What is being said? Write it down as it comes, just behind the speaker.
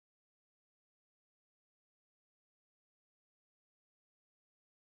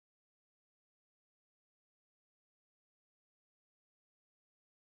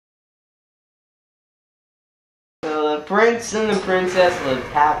prince and the princess lived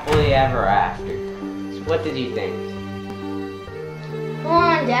happily ever after. So what did you think? Come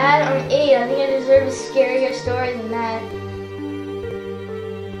on, Dad. I'm 8. I think I deserve a scarier story than that.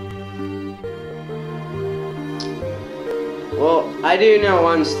 Well, I do know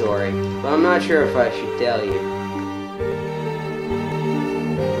one story, but I'm not sure if I should tell you.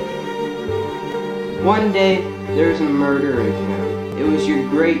 One day, there was a murder in town. It was your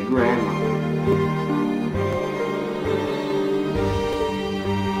great-grandmother.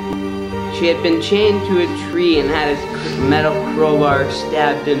 She had been chained to a tree and had a metal crowbar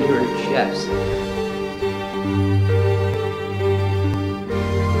stabbed into her chest.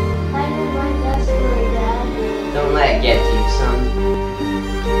 I didn't like that story, Dad. Don't let it get to you, son.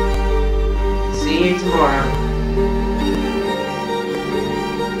 See you tomorrow.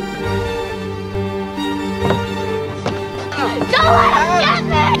 Don't let him get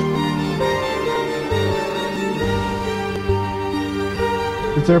me!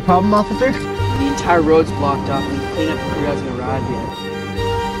 Is there a problem, officer? The entire road's blocked off and the cleanup crew hasn't arrived yet.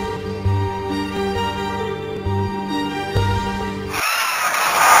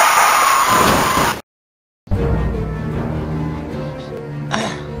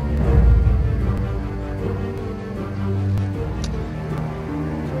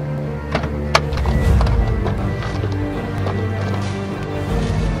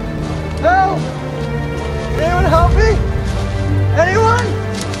 Help! Anyone help me? Anyone?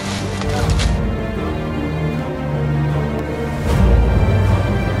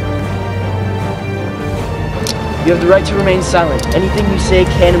 You have the right to remain silent. Anything you say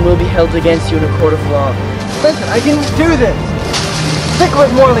can and will be held against you in a court of law. Listen, I didn't do this. Stick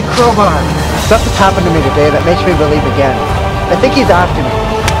with Morley Crowbar. Something's happened to me today that makes me believe again. I think he's after me.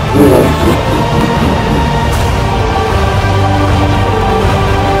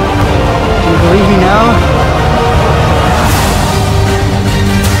 Do you believe me now?